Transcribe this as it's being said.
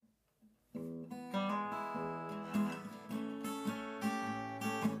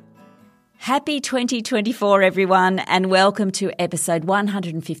Happy 2024, everyone, and welcome to episode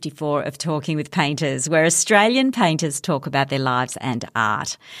 154 of Talking with Painters, where Australian painters talk about their lives and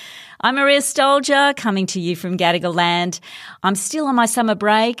art. I'm Maria Stolja, coming to you from Gadigal land. I'm still on my summer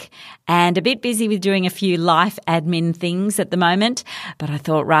break and a bit busy with doing a few life admin things at the moment, but I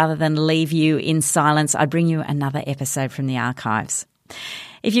thought rather than leave you in silence, I'd bring you another episode from the archives.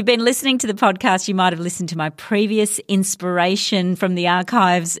 If you've been listening to the podcast, you might have listened to my previous inspiration from the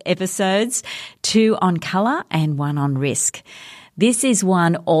archives episodes, 2 on colour and 1 on risk. This is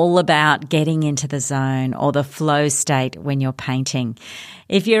one all about getting into the zone or the flow state when you're painting.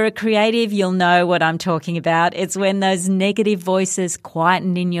 If you're a creative, you'll know what I'm talking about. It's when those negative voices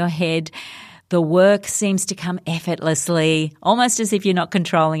quieten in your head. The work seems to come effortlessly, almost as if you're not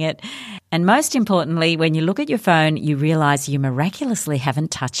controlling it. And most importantly, when you look at your phone, you realise you miraculously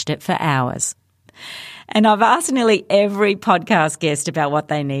haven't touched it for hours. And I've asked nearly every podcast guest about what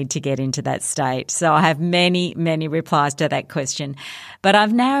they need to get into that state. So I have many, many replies to that question. But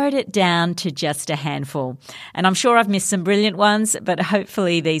I've narrowed it down to just a handful. And I'm sure I've missed some brilliant ones, but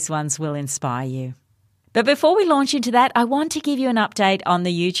hopefully these ones will inspire you. But before we launch into that, I want to give you an update on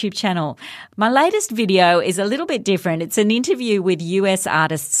the YouTube channel. My latest video is a little bit different. It's an interview with US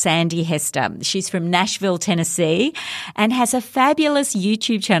artist Sandy Hester. She's from Nashville, Tennessee, and has a fabulous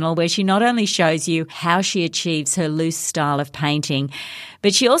YouTube channel where she not only shows you how she achieves her loose style of painting,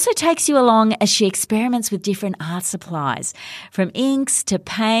 but she also takes you along as she experiments with different art supplies, from inks to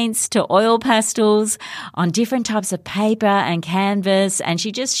paints to oil pastels, on different types of paper and canvas, and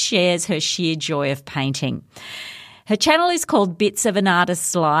she just shares her sheer joy of painting. Her channel is called Bits of an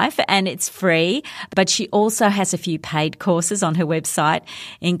Artist's Life and it's free, but she also has a few paid courses on her website,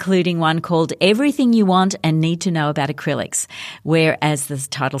 including one called Everything You Want and Need to Know About Acrylics, where, as the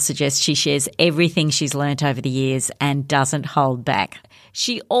title suggests, she shares everything she's learnt over the years and doesn't hold back.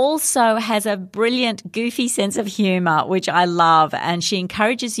 She also has a brilliant, goofy sense of humour, which I love, and she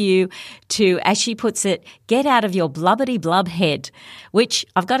encourages you to, as she puts it, get out of your blubberdy-blub head, which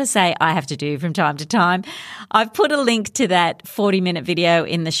I've got to say I have to do from time to time. I've put a link to that 40-minute video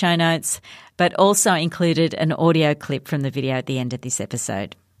in the show notes, but also included an audio clip from the video at the end of this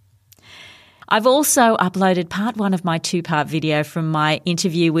episode. I've also uploaded part 1 of my 2-part video from my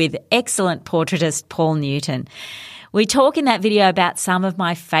interview with excellent portraitist Paul Newton. We talk in that video about some of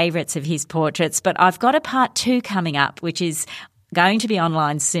my favourites of his portraits, but I've got a part 2 coming up, which is going to be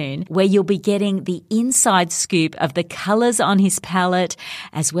online soon, where you'll be getting the inside scoop of the colours on his palette,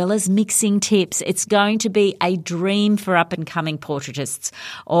 as well as mixing tips. It's going to be a dream for up-and-coming portraitists,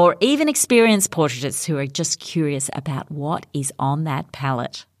 or even experienced portraitists who are just curious about what is on that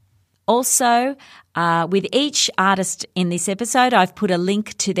palette. Also, with each artist in this episode, I've put a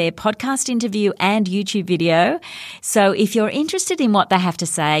link to their podcast interview and YouTube video. So if you're interested in what they have to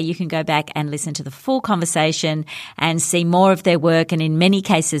say, you can go back and listen to the full conversation and see more of their work, and in many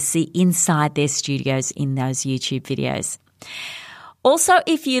cases see inside their studios in those YouTube videos. Also,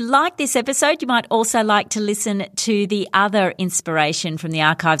 if you like this episode, you might also like to listen to the other inspiration from the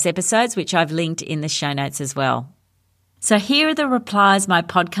archives episodes, which I've linked in the show notes as well. So here are the replies my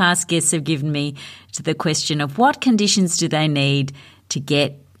podcast guests have given me to the question of what conditions do they need to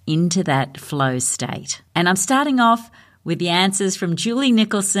get into that flow state. And I'm starting off with the answers from Julie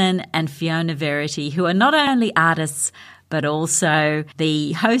Nicholson and Fiona Verity, who are not only artists, but also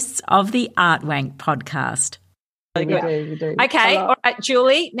the hosts of the Art Wank podcast. We do. Okay, all right,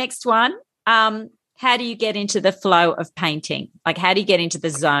 Julie, next one. How do you get into the flow of painting? Like, how do you get into the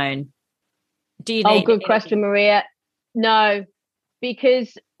zone? Do you need good question, Maria. No,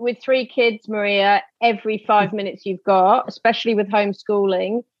 because with 3 kids, Maria, every 5 minutes you've got, especially with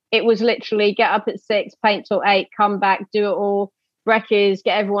homeschooling, it was literally get up at 6, paint till 8, come back, do it all, brekkies,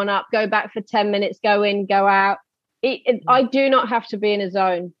 get everyone up, go back for 10 minutes, go in, go out. I do not have to be in a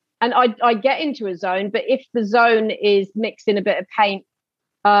zone. And I get into a zone, but if the zone is mixing a bit of paint,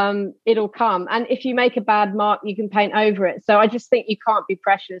 it'll come. And if you make a bad mark, you can paint over it. So I just think you can't be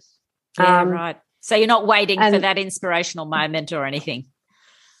precious. Yeah, right. So you're not waiting for that inspirational moment or anything?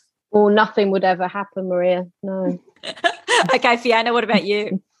 Or nothing would ever happen, Maria. No. Okay, Fiona, what about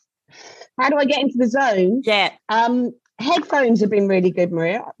you? How do I get into the zone? Yeah. Headphones have been really good,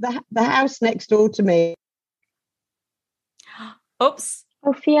 Maria. The house next door to me. Oops.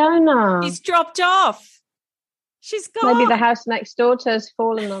 Oh, Fiona. She's dropped off. She's gone. Maybe the house next door to has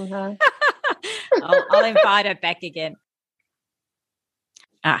fallen on her. I'll invite her back again.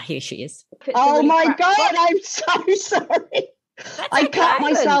 Here she is. Oh, my God, I'm so sorry. I cut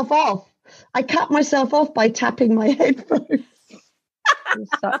myself off. I cut myself off by tapping my headphones. You're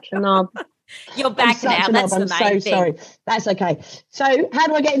such a knob. You're back now. That's the main I'm so thing. sorry. That's okay. So how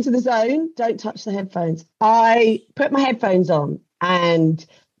do I get into the zone? Don't touch the headphones. I put my headphones on and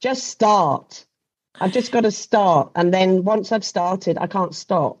just start. I've just got to start. And then once I've started, I can't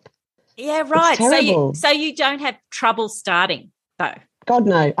stop. Yeah, right. It's terrible. So you don't have trouble starting, though? God,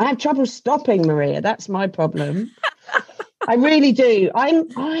 no. I have trouble stopping, Maria. That's my problem. I really do.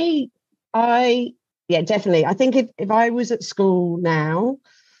 Yeah, definitely. I think if I was at school now,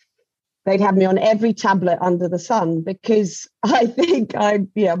 they'd have me on every tablet under the sun, because I think I'm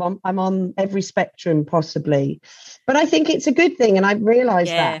on every spectrum possibly. But I think it's a good thing, and I've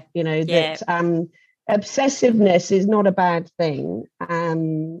realised that that obsessiveness is not a bad thing.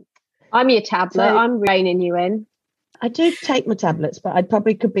 I'm your tablet. So I'm reining you in. I do take my tablets, but I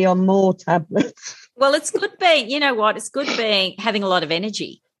probably could be on more tablets. Well, it's good being, you know what? It's good having a lot of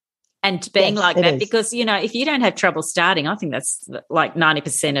energy and being like that, because, if you don't have trouble starting, I think that's like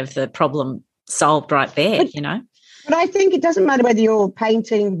 90% of the problem solved right there, But I think it doesn't matter whether you're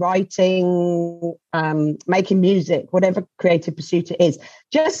painting, writing, making music, whatever creative pursuit it is,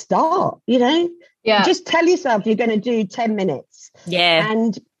 just start, Yeah. Just tell yourself you're going to do 10 minutes. Yeah.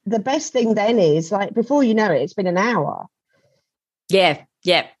 And the best thing then is, like, before you know it, it's been an hour. Yeah.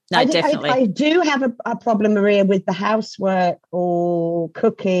 Yeah. No, definitely. I do have a problem, Maria, with the housework or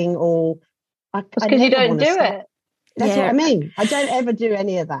cooking, or because you don't do it. That's what I mean. I don't ever do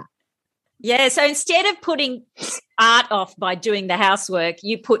any of that. Yeah. So instead of putting art off by doing the housework,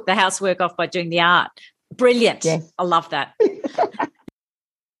 you put the housework off by doing the art. Brilliant. Yes. I love that.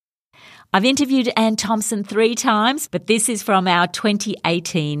 I've interviewed Anne Thompson 3 times, but this is from our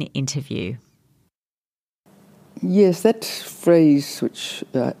 2018 interview. Yes, that phrase, which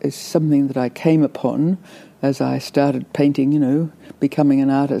is something that I came upon as I started painting, becoming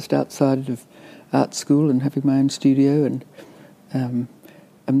an artist outside of art school and having my own studio. And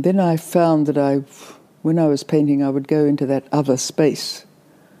then I found that when I was painting, I would go into that other space.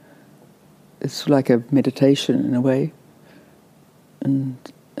 It's like a meditation in a way.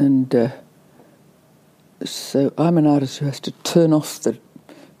 So I'm an artist who has to turn off the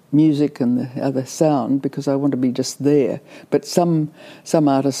music and the other sound because I want to be just there. But some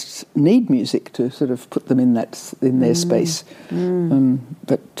artists need music to sort of put them in their space. Do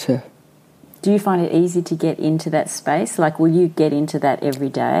you find it easy to get into that space? Like, will you get into that every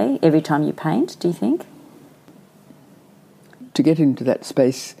day, every time you paint, do you think? To get into that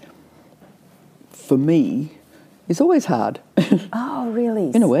space, for me, is always hard. Oh, really?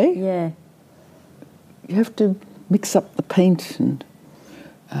 In a way. Yeah. You have to mix up the paint and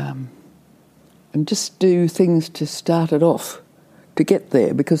just do things to start it off, to get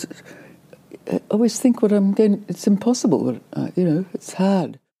there, because I always think it's impossible, it's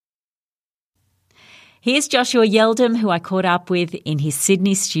hard. Here's Joshua Yeldham, who I caught up with in his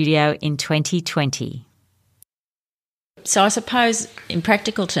Sydney studio in 2020. So I suppose, in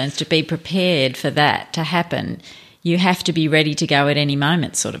practical terms, to be prepared for that to happen, you have to be ready to go at any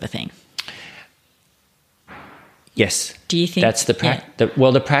moment, sort of a thing. Yes. Do you think that's the practice?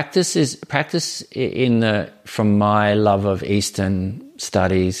 Well, the practice from my love of Eastern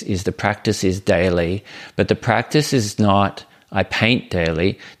studies is the practice is daily, but the practice is not I paint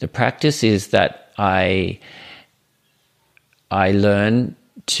daily. The practice is that I learn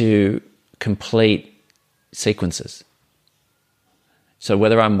to complete sequences. So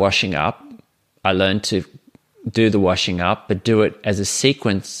whether I'm washing up, I learn to do the washing up, but do it as a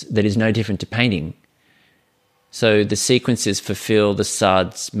sequence that is no different to painting. So the sequences fulfill the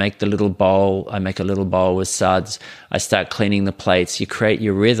suds, make the little bowl. I make a little bowl with suds. I start cleaning the plates. You create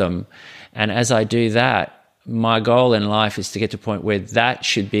your rhythm. And as I do that, my goal in life is to get to a point where that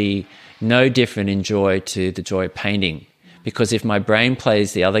should be no different in joy to the joy of painting. Because if my brain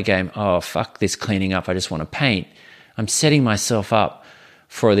plays the other game, oh, fuck this cleaning up, I just want to paint, I'm setting myself up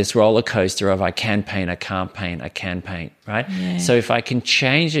for this roller coaster of I can paint, I can't paint, I can paint, right? Yeah. So if I can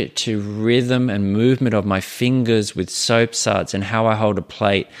change it to rhythm and movement of my fingers with soap suds and how I hold a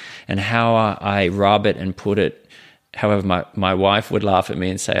plate and how I rub it and put it, however, my wife would laugh at me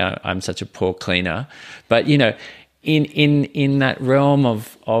and say I'm such a poor cleaner. But, in that realm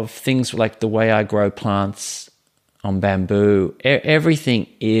of things like the way I grow plants on bamboo, everything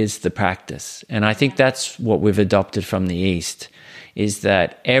is the practice. And I think that's what we've adopted from the East, is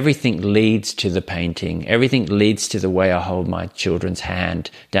that everything leads to the painting. Everything leads to the way I hold my children's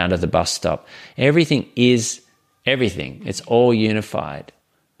hand down to the bus stop. Everything is everything. It's all unified.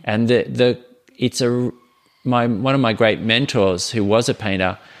 And one of my great mentors, who was a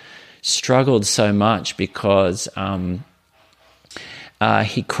painter, struggled so much because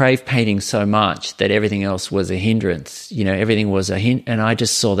he craved painting so much that everything else was a hindrance. Everything was a hint, and I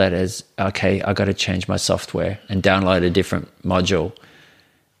just saw that as, okay, I got to change my software and download a different module,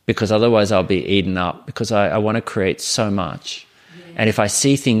 because otherwise I'll be eaten up, because I want to create so much. Yeah. And if I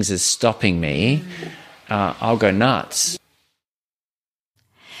see things as stopping me, I'll go nuts.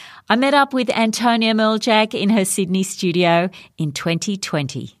 I met up with Antonia Muljak in her Sydney studio in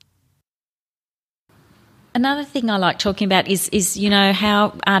 2020. Another thing I like talking about is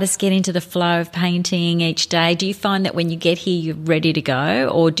how artists get into the flow of painting each day. Do you find that when you get here you're ready to go,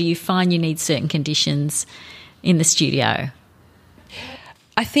 or do you find you need certain conditions in the studio?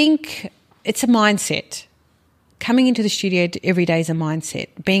 I think it's a mindset. Coming into the studio every day is a mindset.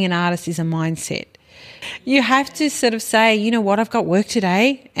 Being an artist is a mindset. You have to sort of say, you know what, I've got work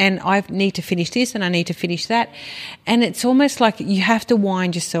today and I need to finish this and I need to finish that. And it's almost like you have to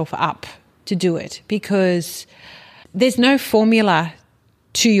wind yourself up to do it, because there's no formula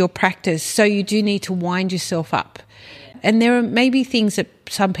to your practice. So you do need to wind yourself up. And there are maybe things that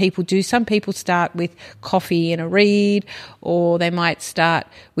some people do. Some people start with coffee and a read, or they might start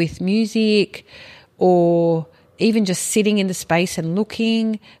with music, or even just sitting in the space and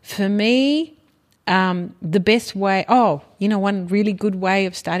looking. For me, the best way, one really good way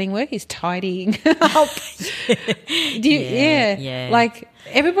of starting work is tidying up. Yeah. Like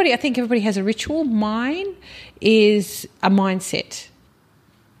I think everybody has a ritual. Mine is a mindset.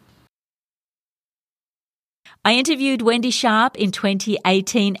 I interviewed Wendy Sharp in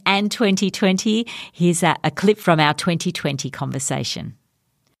 2018 and 2020. Here's a clip from our 2020 conversation.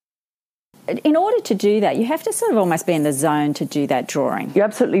 In order to do that, you have to sort of almost be in the zone to do that drawing. You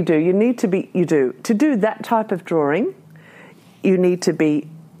absolutely do. To do that type of drawing, you need to be,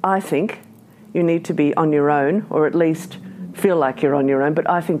 I think, you need to be on your own, or at least feel like you're on your own, but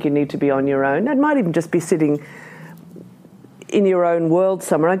I think you need to be on your own. It might even just be sitting in your own world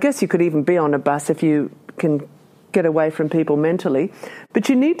somewhere. I guess you could even be on a bus if you can get away from people mentally. But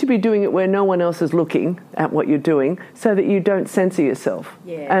you need to be doing it where no one else is looking at what you're doing, so that you don't censor yourself.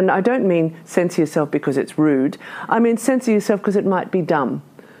 Yeah. And I don't mean censor yourself because it's rude. I mean censor yourself because it might be dumb.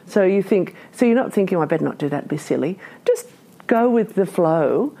 So you're not thinking, I better not do that, it'd be silly. Just go with the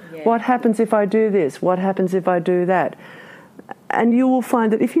flow. Yeah. What happens if I do this? What happens if I do that? And you will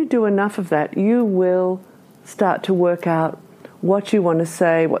find that if you do enough of that, you will start to work out what you want to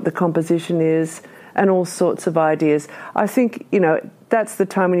say, what the composition is, and all sorts of ideas. I think, that's the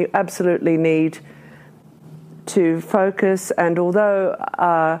time when you absolutely need to focus. And although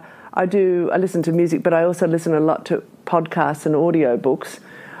I listen to music, but I also listen a lot to podcasts and audiobooks,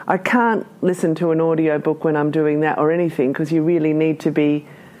 I can't listen to an audiobook when I'm doing that or anything, because you really need to be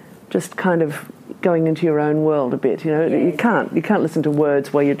just kind of going into your own world a bit. Yeah. You can't listen to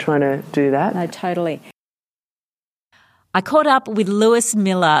words while you're trying to do that. No, totally. I caught up with Lewis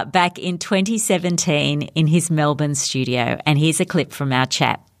Miller back in 2017 in his Melbourne studio, and here's a clip from our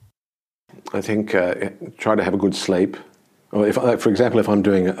chat. I think try to have a good sleep. Or for example, if I'm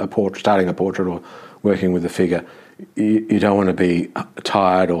doing starting a portrait or working with a figure, you don't want to be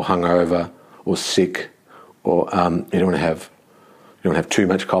tired or hungover or sick, or you don't want to have too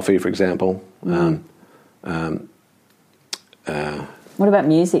much coffee, for example. What about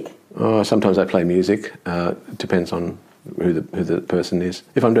music? Sometimes I play music. It depends on who the person is.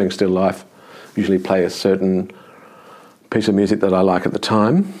 If I'm doing still life, I usually play a certain piece of music that I like at the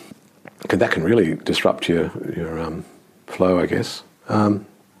time, because that can really disrupt your flow, I guess.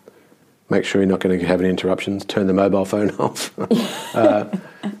 Make sure you're not going to have any interruptions. Turn the mobile phone off.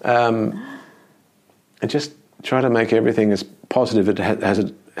 And just try to make everything as positive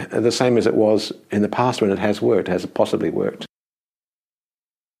the same as it was in the past when it has possibly worked.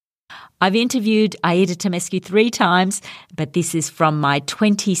 I've interviewed Aida Temescu 3 times, but this is from my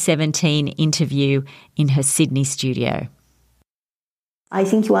 2017 interview in her Sydney studio. I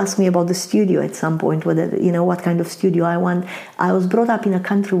think you asked me about the studio at some point, whether, what kind of studio I want. I was brought up in a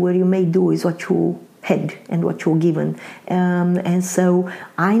country where you may do is what you had and what you're given. And so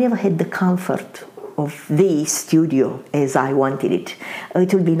I never had the comfort of the studio as I wanted it.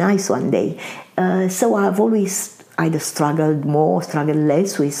 It will be nice one day. So I've always either struggled more, struggled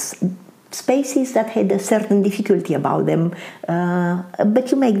less with spaces that had a certain difficulty about them,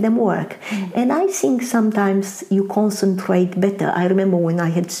 but you make them work. And I think sometimes you concentrate better. I remember when I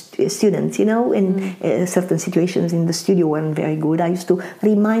had students, in certain situations in the studio weren't very good, I used to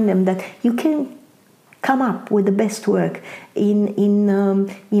remind them that you can come up with the best work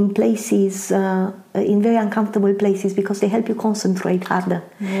in places, in very uncomfortable places, because they help you concentrate harder.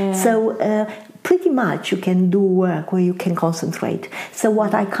 Yeah. So pretty much you can do work where you can concentrate. So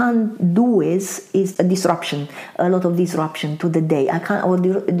what I can't do is a disruption, a lot of disruption to the day. I can't, or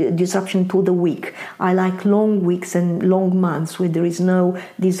disruption to the week. I like long weeks and long months where there is no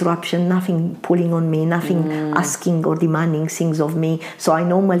disruption, nothing pulling on me, nothing asking or demanding things of me. So I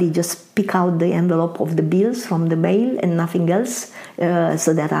normally just pick out the envelope of the bills from the mail and nothing else,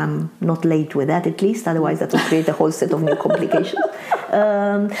 so that I'm not late with that at least. Otherwise that will create a whole set of new complications.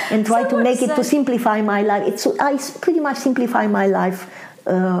 And try to make it to simplify my life. I pretty much simplify my life,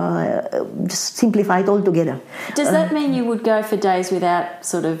 just simplify it altogether. Does that mean you would go for days without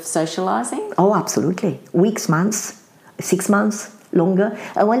sort of socialising? Oh, absolutely. Weeks, months, 6 months, longer.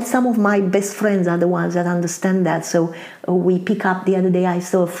 Well, some of my best friends are the ones that understand that. So we pick up. The other day I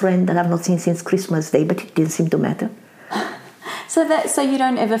saw a friend that I've not seen since Christmas Day, but it didn't seem to matter. So you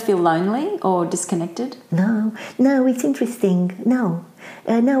don't ever feel lonely or disconnected? No, it's interesting. No,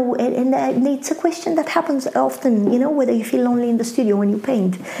 and it's a question that happens often, whether you feel lonely in the studio when you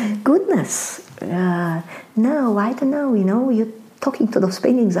paint. Goodness, no, I don't know, you're talking to those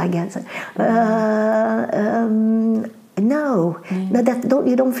paintings, I guess. No,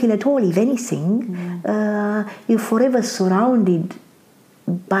 you don't feel at all. If anything, you're forever surrounded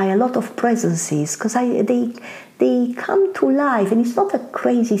by a lot of presences, because they come to life, and it's not a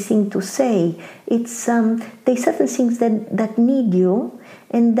crazy thing to say. It's there's certain things that need you,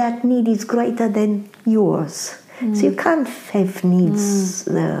 and that need is greater than yours. So you can't have needs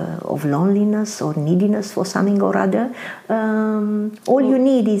of loneliness or neediness for something or other. All you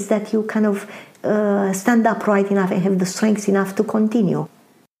need is that you kind of stand upright enough and have the strength enough to continue.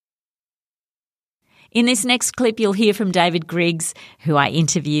 In this next clip, you'll hear from David Griggs, who I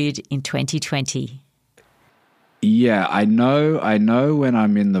interviewed in 2020. Yeah, I know when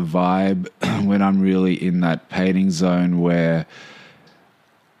I'm in the vibe, when I'm really in that painting zone where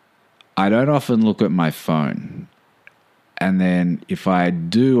I don't often look at my phone. And then if I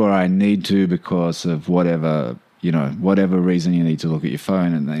do or I need to because of whatever reason you need to look at your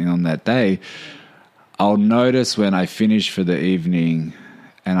phone, and then on that day, I'll notice when I finish for the evening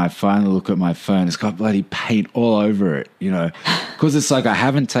and I finally look at my phone, it's got bloody paint all over it, because it's like I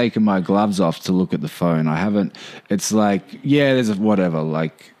haven't taken my gloves off to look at the phone. It's like, there's whatever,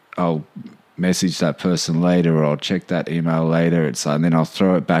 like I'll message that person later or I'll check that email later. It's like, and then I'll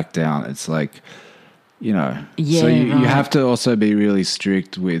throw it back down. It's like, so you have to also be really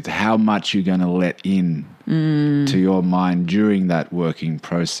strict with how much you're going to let in to your mind during that working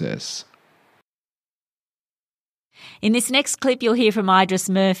process. In this next clip, you'll hear from Idris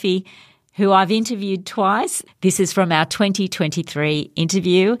Murphy, who I've interviewed twice. This is from our 2023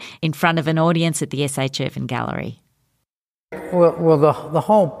 interview in front of an audience at the S.H. Irvine Gallery. Well, the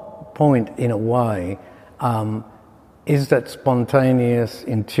whole point, in a way, is that spontaneous,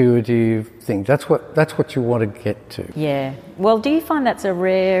 intuitive thing. That's what you want to get to. Yeah. Well, do you find that's a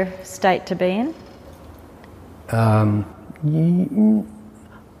rare state to be in?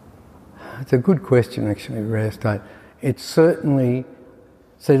 It's a good question, actually, rare state. It's certainly...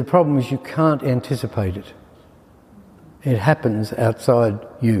 So the problem is you can't anticipate it. It happens outside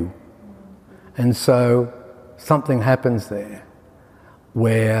you. And so something happens there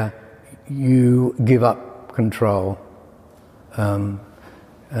where you give up control.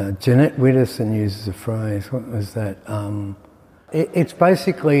 Jeanette Widdowson uses a phrase, what was that? It's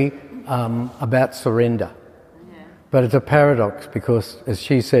basically about surrender. But it's a paradox because, as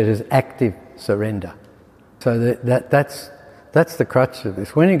she said, it's active surrender. So that's the crutch of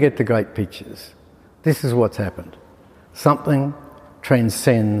this. When you get the great pictures, this is what's happened. Something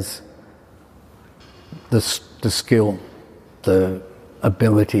transcends the skill, the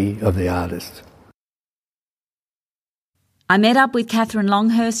ability of the artist. I met up with Catherine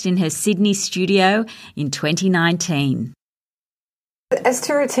Longhurst in her Sydney studio in 2019. As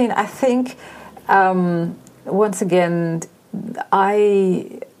to routine, I think, once again,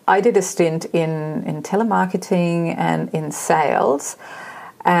 I did a stint in telemarketing and in sales,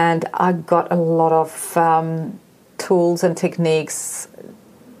 and I got a lot of tools and techniques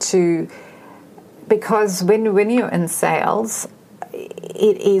because when you're in sales,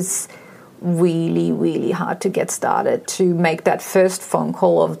 it is really, really hard to get started, to make that first phone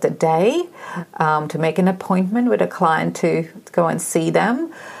call of the day, to make an appointment with a client to go and see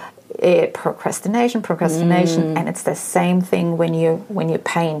them. Procrastination, and it's the same thing when you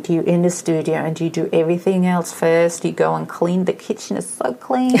paint. You're in the studio and you do everything else first. You go and clean the kitchen; it's so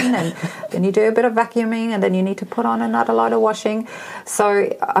clean, and then you do a bit of vacuuming, and then you need to put on another load of washing. So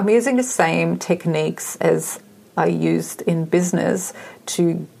I'm using the same techniques as I used in business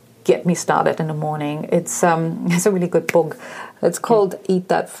to get me started in the morning. It's a really good book It's called Eat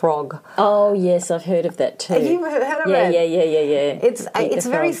That Frog. Oh yes, I've heard of that too. You've heard of it? Yeah. It's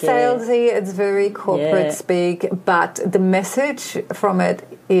very salesy. It's very corporate speak, but the message from it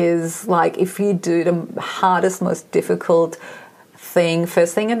is like, if you do the hardest, most difficult thing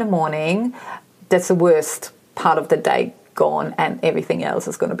first thing in the morning, that's the worst part of the day gone, and everything else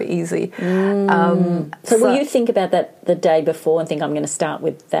is going to be easy. So will you think about that the day before and think, I'm going to start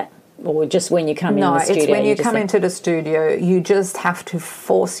with that? Or just when you come in the studio? No, it's when you come into the studio, you just have to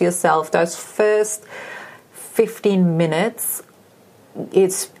force yourself. Those first 15 minutes,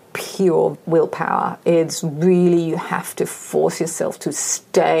 it's pure willpower. It's really, you have to force yourself to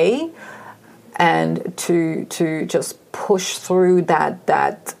stay and to just push through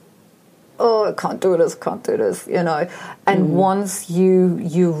that oh, I can't do this, you know. And once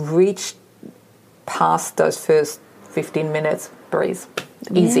you reach past those first 15 minutes, breathe.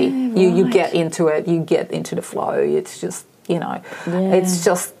 Easy. You get into it. You get into the flow. It's just, you know, it's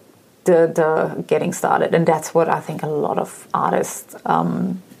just the getting started. And that's what I think a lot of artists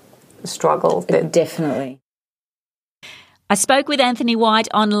struggle. Definitely. I spoke with Anthony White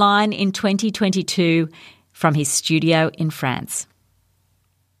online in 2022 from his studio in France.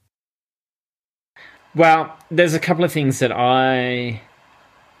 Well, there's a couple of things that I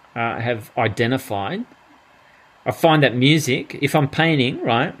have identified. I find that music, if I'm painting,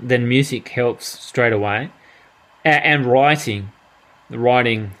 right, then music helps straight away. And writing. The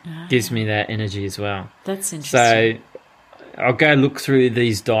writing gives me that energy as well. That's interesting. So I'll go look through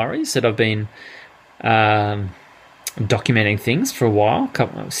these diaries that I've been documenting things for a while,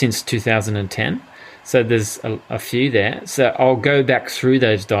 since 2010. So there's a few there. So I'll go back through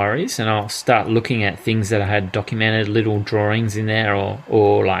those diaries and I'll start looking at things that I had documented, little drawings in there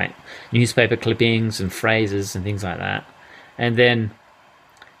or like newspaper clippings and phrases and things like that. And then,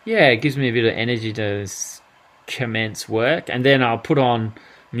 it gives me a bit of energy to commence work. And then I'll put on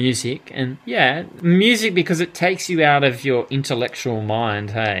music. And, music, because it takes you out of your intellectual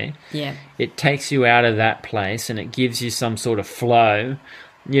mind, hey? Yeah. It takes you out of that place and it gives you some sort of flow.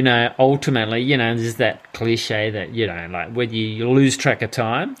 You know, ultimately, you know, there's that cliche that, you know, like when you lose track of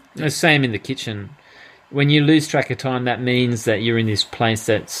time, the same in the kitchen. When you lose track of time, that means that you're in this place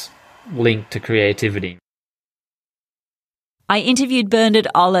that's linked to creativity. I interviewed Bernard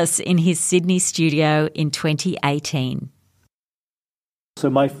Ollis in his Sydney studio in 2018.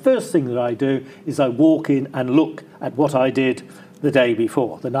 So my first thing that I do is I walk in and look at what I did the day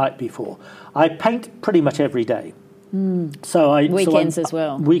before, the night before. I paint pretty much every day. So weekends as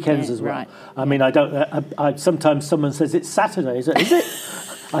well. Weekends as well. Right. I mean, I don't. I sometimes someone says it's Saturday. Is it?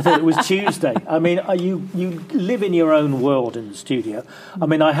 I thought it was Tuesday. I mean, you live in your own world in the studio. I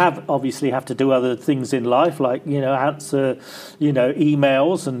mean, I obviously have to do other things in life, like answer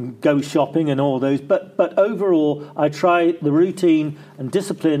emails and go shopping and all those. But overall, I try the routine and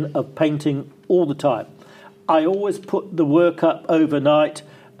discipline of painting all the time. I always put the work up overnight.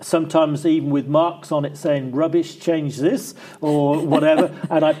 Sometimes even with marks on it saying rubbish, change this or whatever,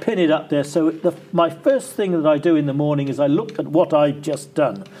 and I pin it up there. So my first thing that I do in the morning is I look at what I've just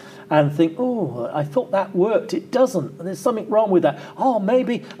done and think, oh, I thought that worked. It doesn't. There's something wrong with that. Oh,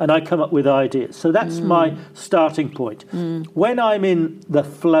 maybe. And I come up with ideas. So that's my starting point. When I'm in the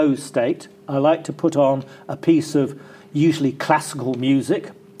flow state, I like to put on a piece of usually classical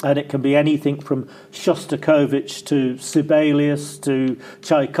music. And it can be anything from Shostakovich to Sibelius to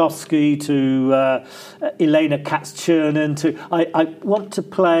Tchaikovsky to Elena Katz-Chernin. I want to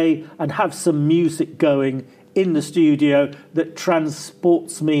play and have some music going in the studio that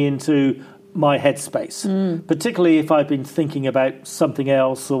transports me into my headspace, particularly if I've been thinking about something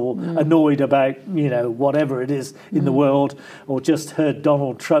else or annoyed about, whatever it is in the world, or just heard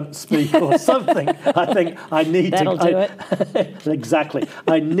Donald Trump speak or something. I think I need That'll do it. Exactly.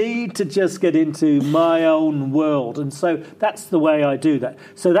 I need to just get into my own world. And so that's the way I do that.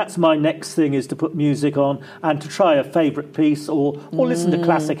 So that's my next thing, is to put music on and to try a favourite piece or listen to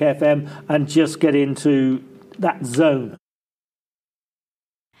Classic FM and just get into that zone.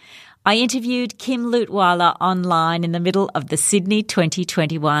 I interviewed Kim Lutwiler online in the middle of the Sydney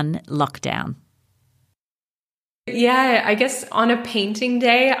 2021 lockdown. Yeah, I guess on a painting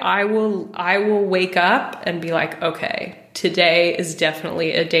day, I will wake up and be like, okay, today is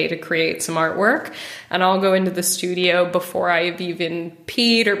definitely a day to create some artwork. And I'll go into the studio before I've even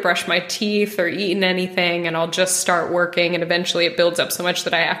peed or brushed my teeth or eaten anything, and I'll just start working. And eventually it builds up so much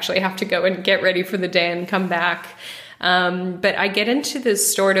that I actually have to go and get ready for the day and come back. But I get into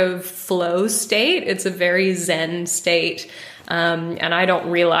this sort of flow state. It's a very zen state. And I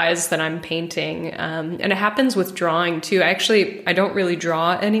don't realize that I'm painting. And it happens with drawing too. I don't really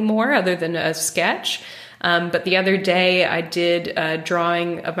draw anymore other than a sketch. But the other day I did a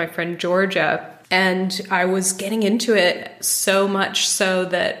drawing of my friend Georgia, and I was getting into it so much so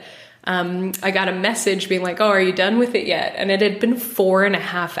that I got a message being like, "Oh, are you done with it yet?" And it had been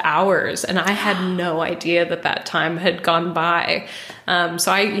 4.5 hours, and I had no idea that time had gone by.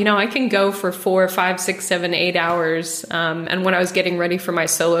 So I can go for 4, 5, 6, 7, 8 hours. And when I was getting ready for my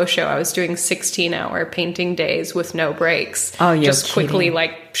solo show, I was doing 16-hour painting days with no breaks. Oh, you're just kidding.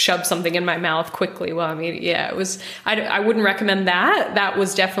 quickly shove something in my mouth quickly. Well, I mean, yeah, it was. I wouldn't recommend that. That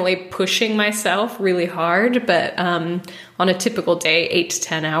was definitely pushing myself really hard. But on a typical day, 8 to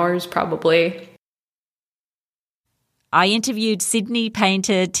 10 hours probably. I interviewed Sydney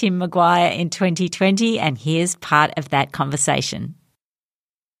painter Tim Maguire in 2020, and here's part of that conversation.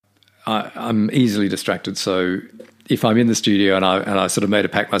 I'm easily distracted, so if I'm in the studio and I sort of made a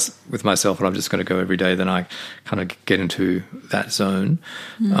pact with myself and I'm just going to go every day, then I kind of get into that zone.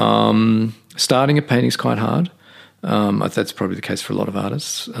 Starting a painting is quite hard. That's probably the case for a lot of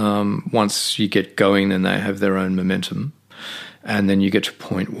artists. Once you get going, then they have their own momentum, and then you get to a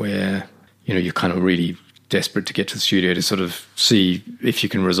point where you're kind of really desperate to get to the studio to sort of see if you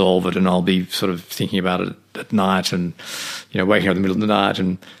can resolve it. And I'll be sort of thinking about it at night, and waking up in the middle of the night.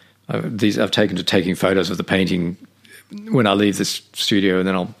 And I've taken to taking photos of the painting when I leave the studio, and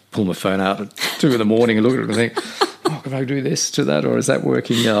then I'll pull my phone out at 2 a.m. and look at it and think, "Oh, can I do this to that, or is that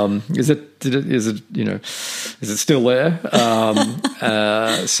working? Is it still there?"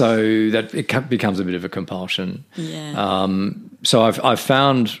 So that it becomes a bit of a compulsion. Yeah. So I've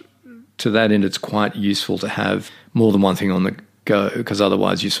found to that end, it's quite useful to have more than one thing on the go, because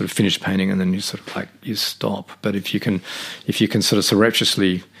otherwise you sort of finish painting and then you sort of you stop. But if you can sort of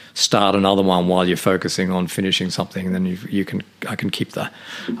surreptitiously start another one while you're focusing on finishing something, then I can keep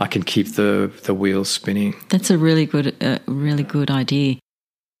the wheels spinning. That's a really good idea.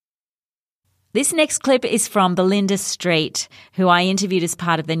 This next clip is from Belinda Street, who I interviewed as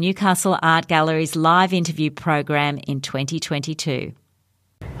part of the Newcastle Art Gallery's live interview program in 2022.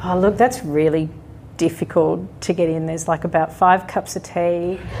 Oh, look, that's really difficult to get in. There's about 5 cups of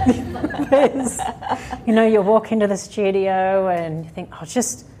tea. There's, you walk into the studio and you think,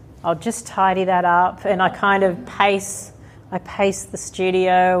 I'll just tidy that up, and I kind of pace the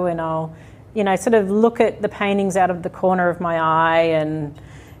studio, and I'll, sort of look at the paintings out of the corner of my eye, and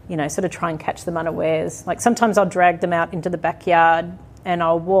sort of try and catch them unawares. Sometimes I'll drag them out into the backyard, and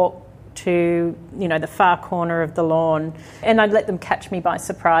I'll walk to the far corner of the lawn, and I'd let them catch me by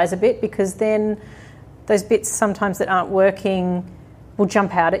surprise a bit, because then those bits sometimes that aren't working will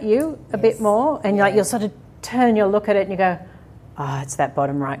jump out at you a bit more, and you'll sort of turn your look at it and you go, "Oh, it's that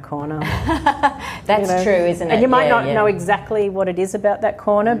bottom right corner." That's true, isn't it? And you might not know exactly what it is about that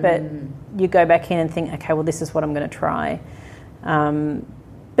corner, but you go back in and think, okay, well, this is what I'm going to try.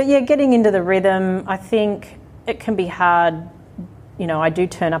 But yeah, getting into the rhythm, I think it can be hard. I do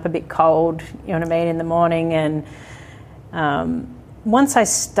turn up a bit cold, in the morning, and once I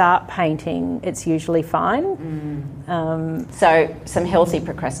start painting, it's usually fine. So some healthy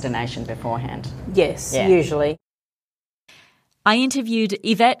procrastination beforehand. Yes, usually. I interviewed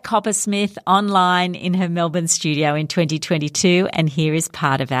Yvette Coppersmith online in her Melbourne studio in 2022, and here is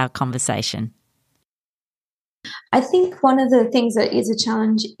part of our conversation. I think one of the things that is a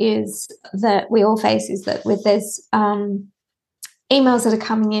challenge is that we all face is that there's emails that are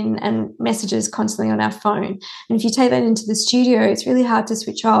coming in and messages constantly on our phone. And if you take that into the studio, it's really hard to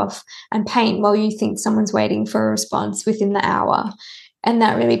switch off and paint while you think someone's waiting for a response within the hour. And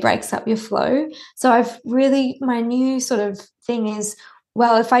that really breaks up your flow. So my new sort of thing is,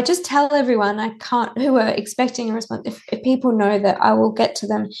 well, if I just tell everyone who are expecting a response, if people know that I will get to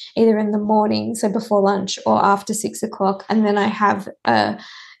them either in the morning, so before lunch, or after 6 o'clock, and then I have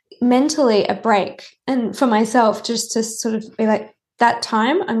mentally a break, and for myself just to sort of be like, that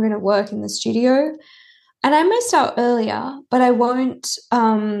time I'm going to work in the studio, and I may start earlier, but I won't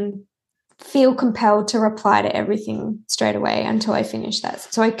feel compelled to reply to everything straight away until I finish that.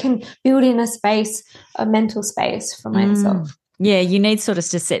 So I can build in a mental space for myself. Yeah, you need sort of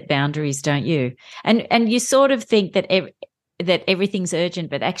to set boundaries, don't you? And you sort of think that that everything's urgent,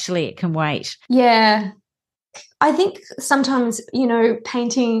 but actually it can wait. Yeah. I think sometimes,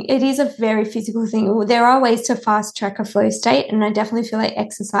 painting, it is a very physical thing. There are ways to fast track a flow state, and I definitely feel like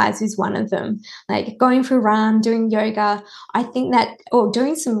exercise is one of them. Like going for a run, doing yoga, I think that, or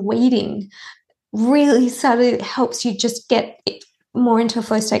doing some weeding really sort of helps you just get more into a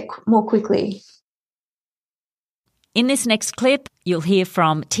flow state more quickly. In this next clip, you'll hear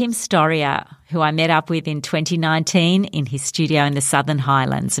from Tim Storia, who I met up with in 2019 in his studio in the Southern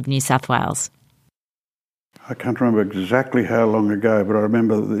Highlands of New South Wales. I can't remember exactly how long ago, but I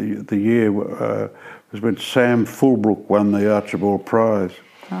remember the year was when Sam Fulbrook won the Archibald Prize.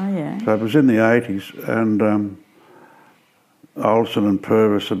 Oh, yeah. So it was in the 80s, and Olsen and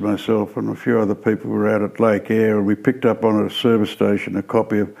Purvis and myself and a few other people were out at Lake Eyre, and we picked up on a service station a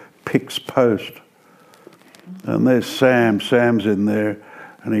copy of Pick's Post. And there's Sam. Sam's in there,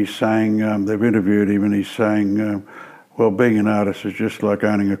 and he's saying, they've interviewed him, and he's saying, well, being an artist is just like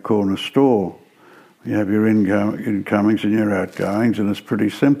owning a corner store. You have your incomings and your outgoings, and it's pretty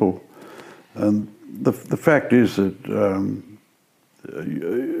simple. And the fact is that,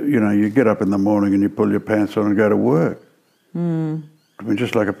 you get up in the morning and you pull your pants on and go to work. Mm. I mean,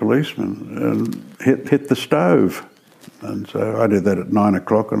 just like a policeman, and hit the stove. And so I did that at 9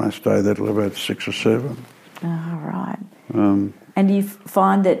 o'clock, and I stayed there till about 6 or 7. Oh, right. And you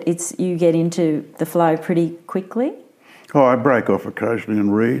find that you get into the flow pretty quickly? Oh, I break off occasionally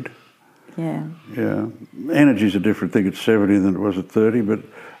and read. Yeah. Yeah. Energy's a different thing at 70 than it was at 30, but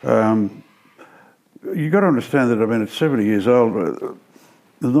you've got to understand that, I mean, at 70 years old,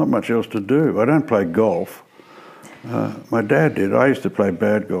 there's not much else to do. I don't play golf. My dad did. I used to play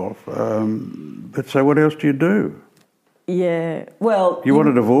bad golf. But so what else do you do? Yeah, well... You want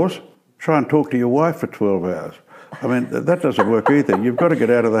a divorce? Try and talk to your wife for 12 hours. I mean, that doesn't work either. You've got to get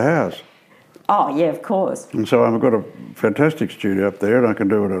out of the house. Oh, yeah, of course. And so I've got a fantastic studio up there, and I can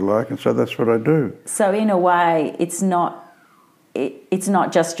do what I like, and so that's what I do. So in a way, it's not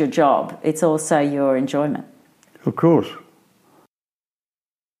just your job, it's also your enjoyment. Of course.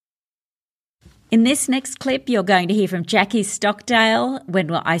 In this next clip, you're going to hear from Jackie Stockdale when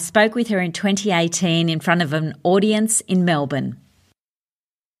I spoke with her in 2018 in front of an audience in Melbourne.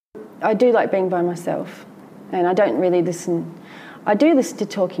 I do like being by myself, and I don't really listen. I do listen to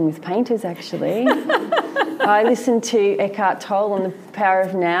Talking with Painters, actually. I listen to Eckhart Tolle on The Power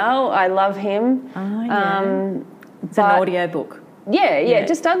of Now. I love him. Oh, yeah. It's an audio book. Yeah.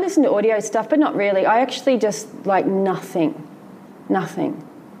 Just I listen to audio stuff, but not really. I actually just like nothing.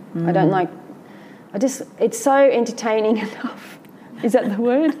 I don't like... it's so entertaining enough. Is that the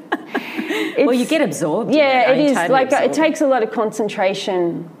word? Well, you get absorbed. Yeah, it is. Totally like absorbed. It takes a lot of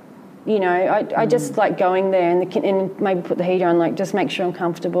concentration. You know, I just like going there and maybe put the heater on, like just make sure I'm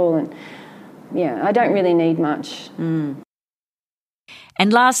comfortable, and yeah, I don't really need much. And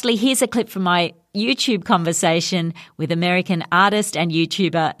lastly, here's a clip from my YouTube conversation with American artist and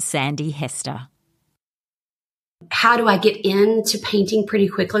YouTuber Sandy Hester. How do I get into painting pretty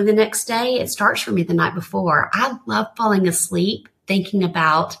quickly the next day? It starts for me the night before. I love falling asleep thinking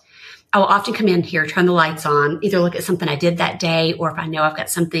about, I will often come in here, turn the lights on, either look at something I did that day, or if I know I've got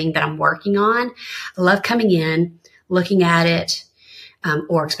something that I'm working on. I love coming in, looking at it,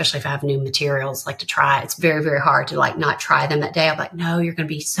 or especially if I have new materials, like to try. It's very, very hard to like not try them that day. I'm like, no, you're going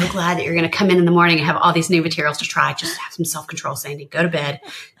to be so glad that you're going to come in the morning and have all these new materials to try. Just have some self-control, Sandy. Go to bed,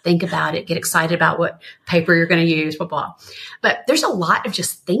 think about it, get excited about what paper you're going to use, blah, blah. But there's a lot of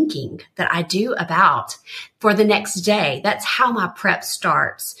just thinking that I do about for the next day. That's how my prep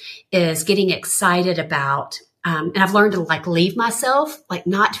starts, is getting excited about, and I've learned to like leave myself, like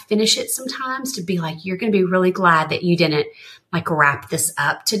not finish it sometimes, to be like, you're going to be really glad that you didn't like wrap this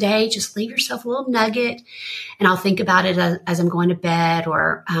up today. Just leave yourself a little nugget, and I'll think about it as I'm going to bed,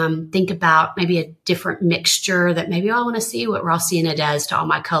 or think about maybe a different mixture that maybe I want to see what raw sienna does to all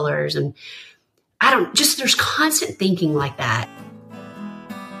my colors. And there's constant thinking like that.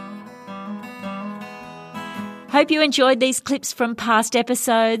 Hope you enjoyed these clips from past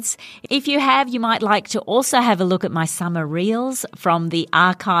episodes. If you have, you might like to also have a look at my summer reels from the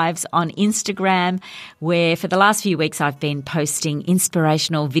archives on Instagram, where for the last few weeks I've been posting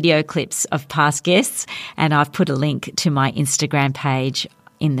inspirational video clips of past guests, and I've put a link to my Instagram page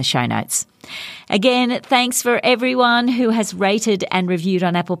in the show notes. Again, thanks for everyone who has rated and reviewed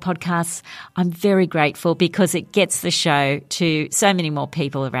on Apple Podcasts. I'm very grateful because it gets the show to so many more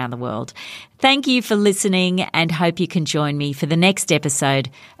people around the world. Thank you for listening, and hope you can join me for the next episode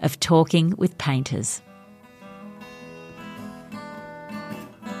of Talking with Painters.